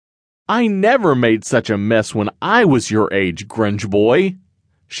I never made such a mess when I was your age, Grunge boy,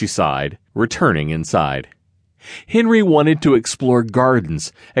 she sighed, returning inside. Henry wanted to explore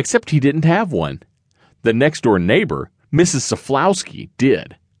gardens, except he didn't have one. The next-door neighbor, Mrs. Saflowski,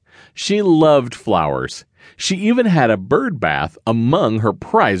 did. She loved flowers. She even had a bird bath among her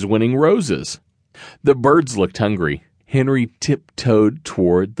prize-winning roses. The birds looked hungry. Henry tiptoed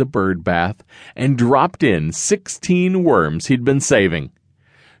toward the bird bath and dropped in 16 worms he'd been saving.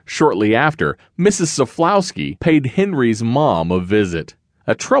 Shortly after, Mrs. Saflowski paid Henry's mom a visit,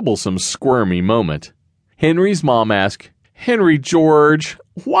 a troublesome, squirmy moment. Henry's mom asked, "Henry George,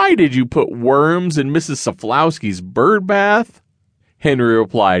 why did you put worms in Mrs. Saflowski's bird bath?" Henry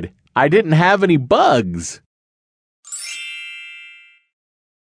replied, "I didn't have any bugs."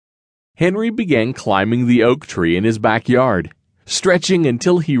 Henry began climbing the oak tree in his backyard, stretching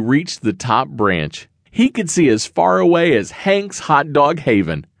until he reached the top branch. He could see as far away as Hank's Hot Dog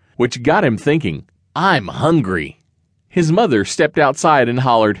Haven, which got him thinking, "I'm hungry." His mother stepped outside and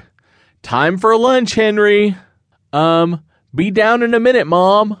hollered, "Time for lunch, Henry." Be down in a minute,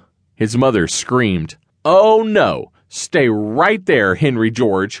 Mom." His mother screamed, "Oh no, stay right there, Henry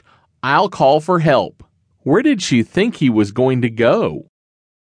George. I'll call for help." Where did she think he was going to go?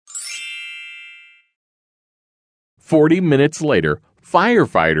 40 minutes later,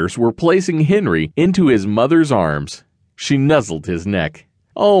 firefighters were placing Henry into his mother's arms. She nuzzled his neck.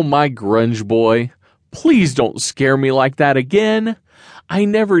 "Oh, my Grunge boy, please don't scare me like that again. I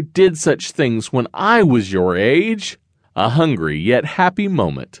never did such things when I was your age." A hungry yet happy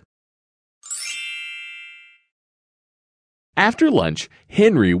moment. After lunch,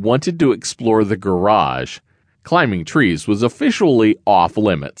 Henry wanted to explore the garage. Climbing trees was officially off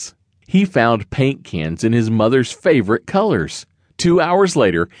limits. He found paint cans in his mother's favorite colors. 2 hours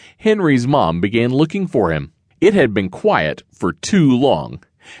later, Henry's mom began looking for him. It had been quiet for too long,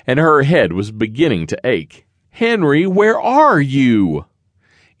 and her head was beginning to ache. "Henry, where are you?"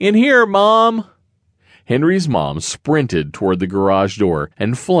 "In here, Mom." Henry's mom sprinted toward the garage door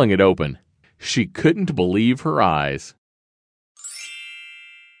and flung it open. She couldn't believe her eyes.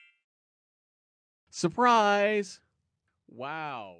 Surprise! Wow.